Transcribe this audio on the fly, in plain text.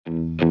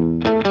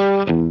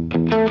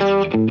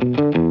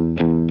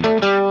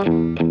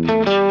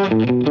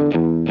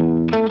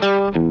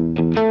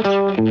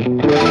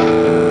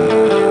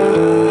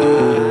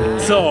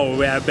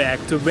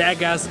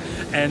Vegas,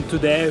 and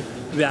today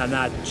we are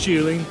not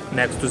chilling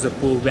next to the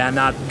pool, we are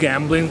not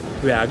gambling,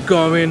 we are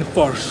going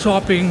for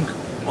shopping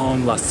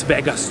on Las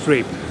Vegas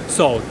Strip.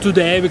 So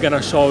today we're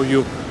gonna show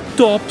you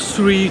top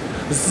 3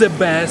 the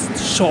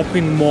best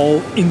shopping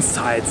mall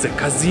inside the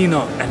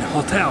casino and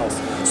hotels.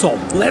 So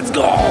let's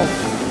go!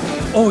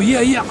 Oh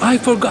yeah, I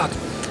forgot.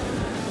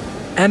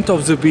 End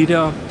of the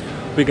video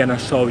we're gonna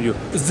show you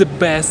the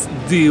best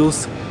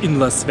deals in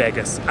Las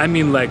Vegas. I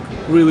mean, like,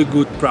 really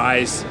good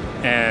price,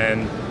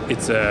 and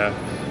it's a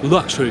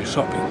luxury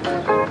shopping.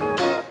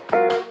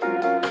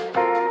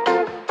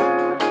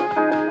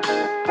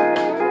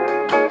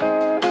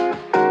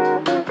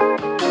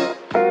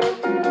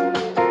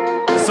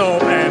 So,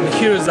 and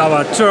here's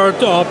our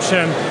third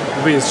option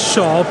with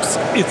shops.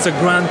 It's a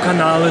Grand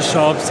Canal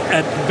shops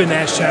at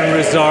Venetian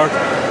Resort.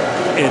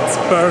 It's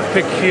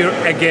perfect here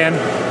again.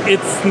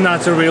 It's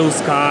not a real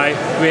sky.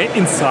 We're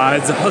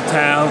inside the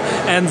hotel,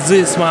 and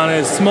this one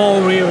is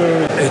small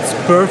river. It's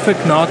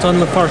perfect not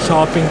only for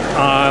shopping.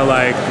 I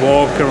like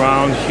walk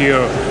around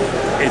here.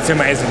 It's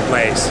amazing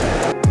place.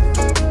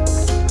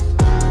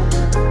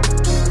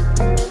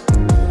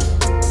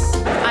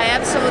 I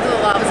absolutely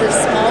love this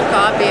small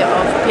copy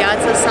of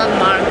Piazza San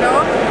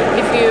Marco.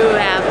 If you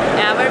have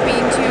ever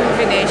been to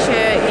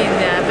Venezia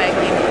back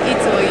in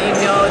Italy, you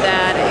know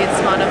that it's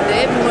one of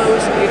the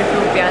most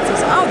beautiful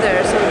piazzas out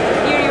there. So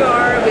here you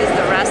are with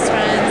the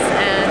restaurants,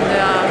 and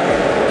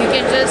you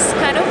can just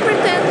kind of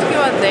pretend you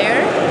are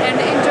there and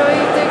enjoy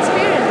the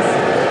experience.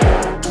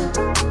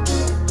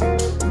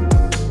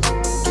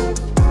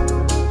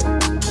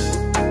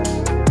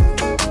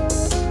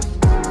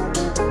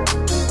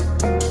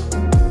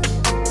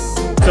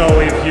 So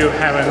if you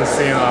haven't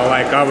seen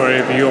like our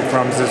review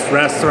from this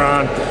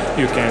restaurant,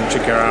 you can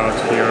check it out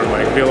here,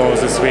 like below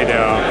this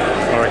video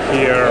or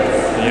here,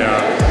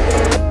 yeah.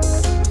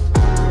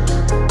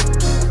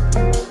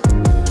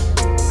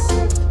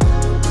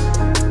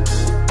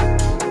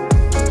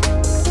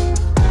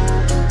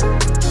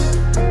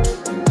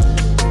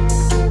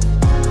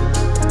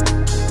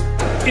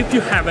 If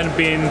you haven't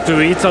been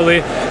to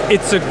Italy,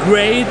 it's a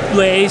great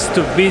place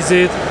to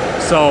visit.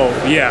 So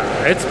yeah,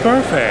 it's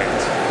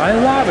perfect. I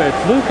love it.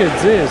 Look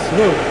at this.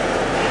 Look.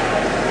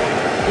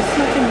 It's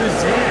like a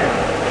museum.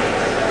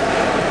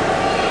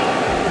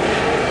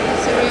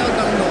 It's a real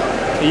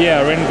gondola.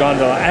 Yeah, ring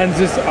gondola. And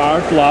this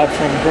art love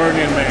from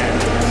Burning Man.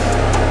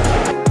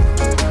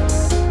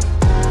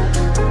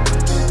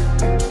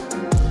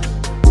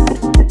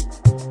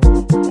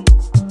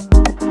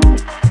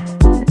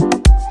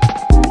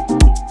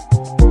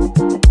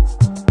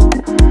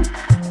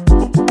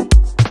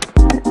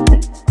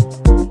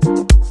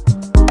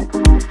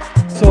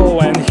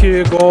 Here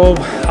you go,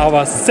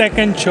 our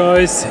second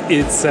choice,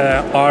 it's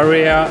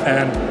Aria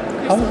and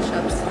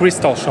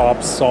Crystal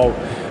Shops. So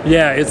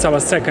yeah, it's our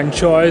second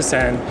choice,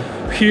 and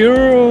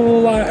here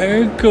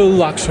like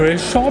luxury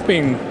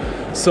shopping.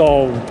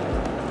 So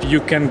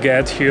you can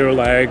get here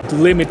like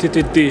limited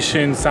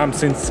edition,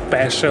 something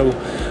special,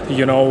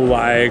 you know,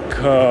 like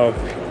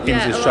in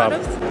this shop.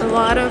 A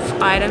lot of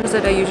items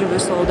that are usually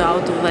sold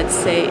out, let's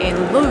say in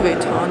Louis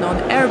Vuitton, on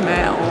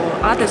Hermès or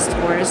other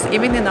stores,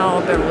 even in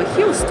our Beverly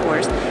Hills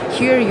stores.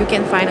 Here you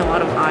can find a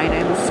lot of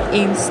items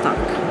in stock,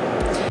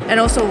 and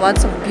also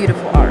lots of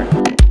beautiful art.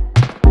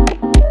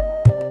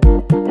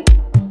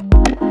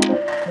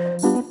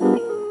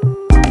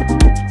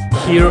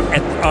 Here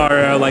at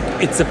Aria, like,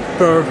 it's a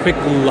perfect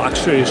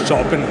luxury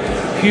shopping.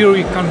 Here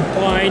you can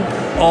find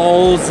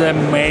all the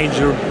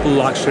major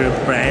luxury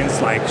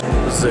brands like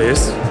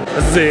this,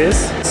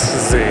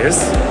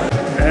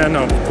 and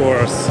of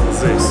course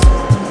this.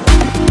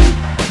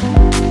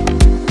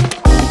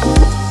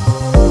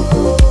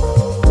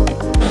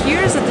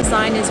 Here the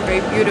design is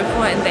very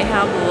beautiful, and they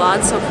have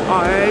lots of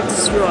art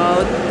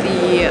throughout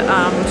the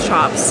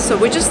shops. So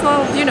we just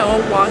love, you know,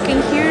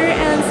 walking here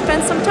and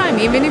spend some time,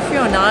 even if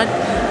you're not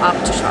up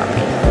to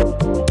shopping.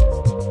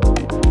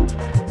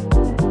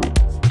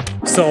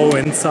 So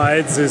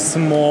inside this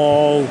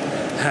mall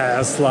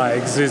has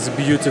like this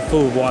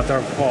beautiful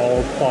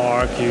waterfall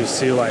park. You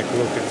see, like,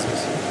 look at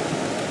this.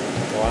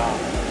 Wow.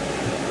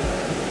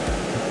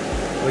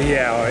 Well,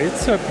 yeah,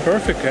 it's a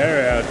perfect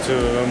area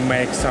to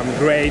make some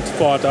great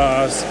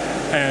photos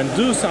and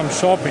do some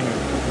shopping.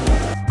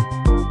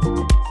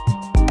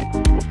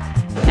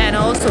 And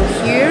also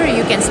here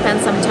you can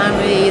spend some time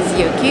with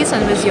your kids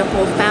and with your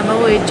whole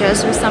family,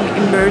 just with some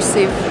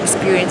immersive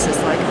experiences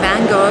like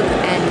Van Gogh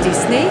and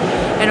Disney.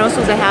 And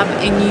also they have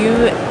a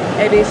new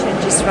edition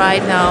just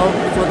right now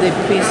for the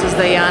Princess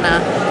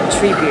Diana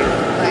tribute.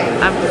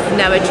 I've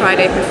never tried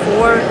it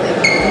before,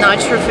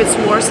 not sure if it's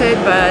worth it,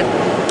 but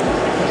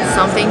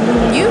something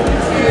new.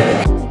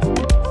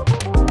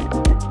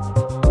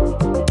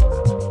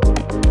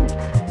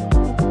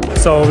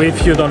 So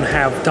if you don't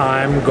have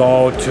time,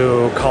 go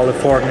to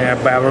California,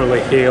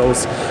 Beverly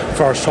Hills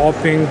for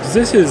shopping.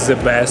 This is the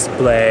best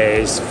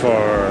place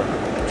for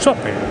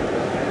shopping.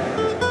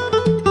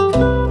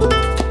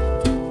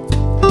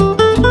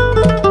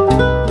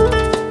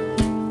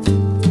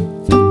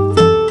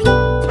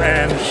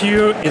 And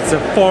here It's a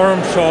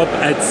forum shop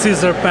at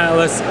Caesar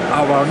Palace,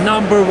 our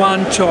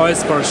 #1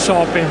 choice for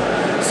shopping.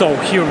 So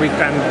here we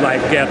can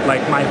like get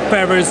like my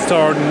favorite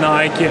store,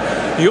 Nike.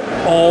 You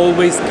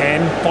always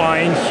can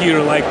find here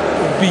like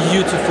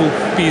beautiful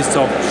piece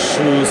of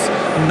shoes,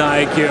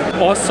 Nike.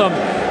 Also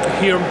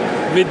here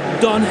we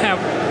don't have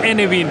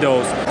any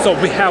windows, so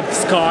we have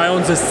sky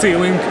on the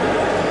ceiling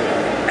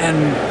and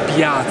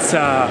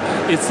piazza.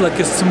 It's like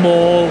a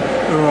small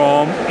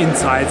room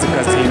inside the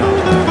casino.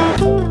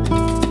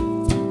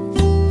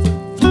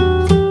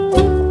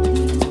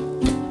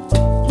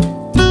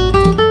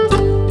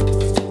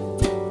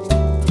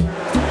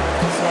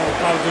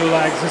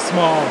 Like the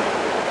small.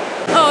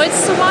 Oh,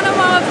 it's one of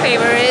our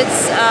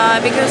favorites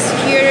because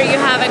here you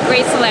have a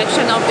great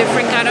selection of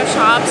different kind of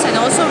shops, and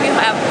also we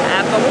have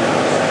Apple.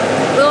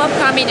 We love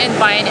coming and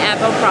buying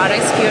Apple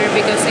products here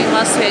because in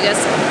Las Vegas,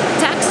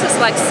 taxes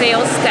like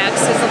sales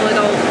tax is a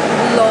little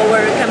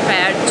lower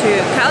compared to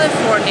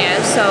California.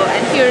 So,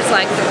 and here's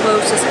like the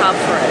closest hub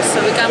for us.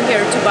 So we come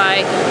here to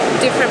buy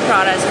different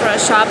products. For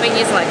us, shopping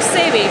is like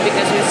saving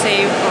because you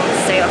save on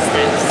sales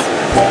tax.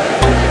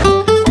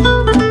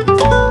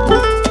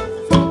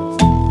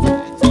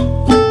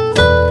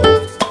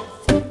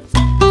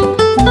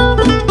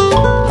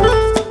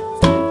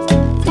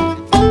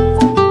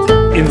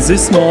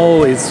 This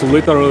mall is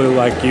literally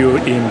like you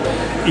in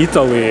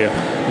Italy.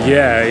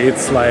 Yeah,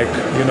 it's like,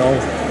 you know,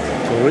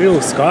 real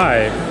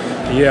sky.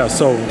 Yeah,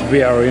 so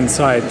we are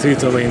inside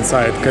Italy,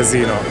 inside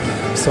casino.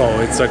 So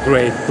it's a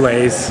great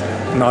place,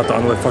 not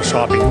only for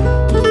shopping.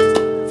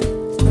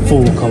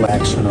 Full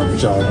collection of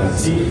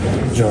Jordans.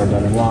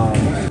 Jordan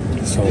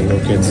 1. So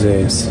look at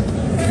this.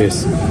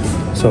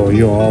 So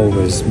you'll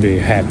always be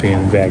happy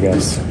in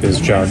Vegas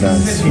with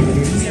Jordans.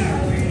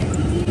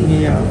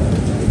 Yeah.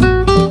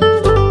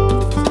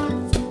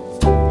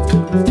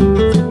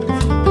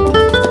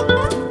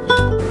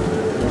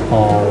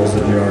 All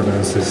the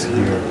Jordans is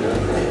here.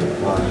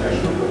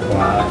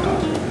 Wow.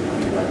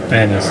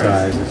 Any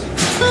sizes.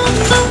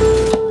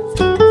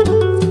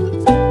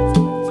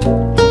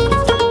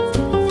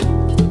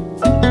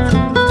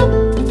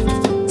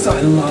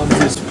 I love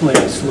this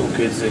place. Look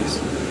at this.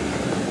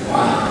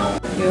 Wow.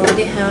 You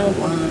already have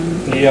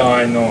one. Yeah,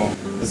 I know.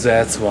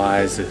 That's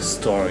why this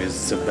store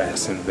is the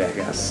best in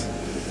Vegas.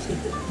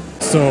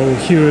 So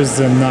here is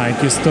the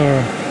Nike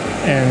store,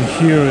 and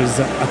here is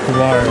the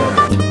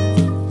aquarium.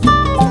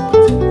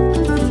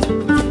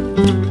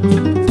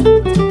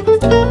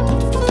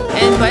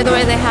 By the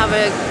way, they have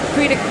a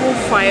pretty cool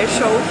fire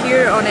show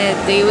here on a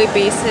daily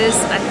basis.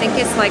 I think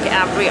it's like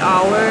every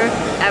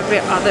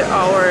other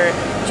hour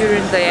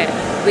during the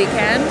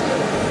weekend.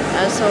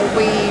 So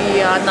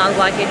we are not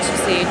lucky to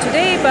see it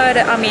today, but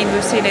I mean,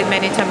 we've seen it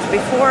many times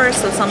before,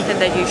 so something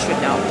that you should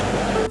know.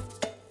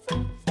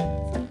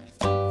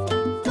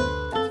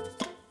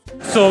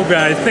 So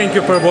guys, thank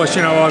you for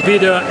watching our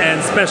video, and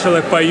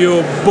especially for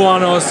you,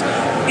 bonus.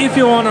 If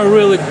you want to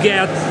really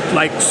get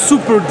like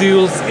super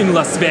deals in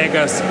Las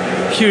Vegas,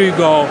 here you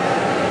go.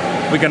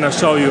 We're gonna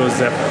show you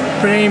the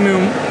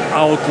premium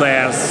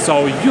outlets,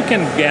 so you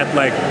can get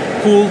like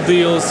cool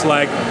deals,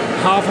 like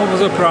half of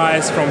the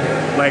price from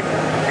like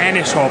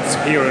any shops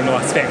here in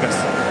Las Vegas.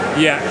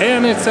 Yeah,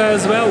 and it's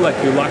as well like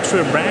your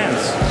luxury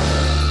brands.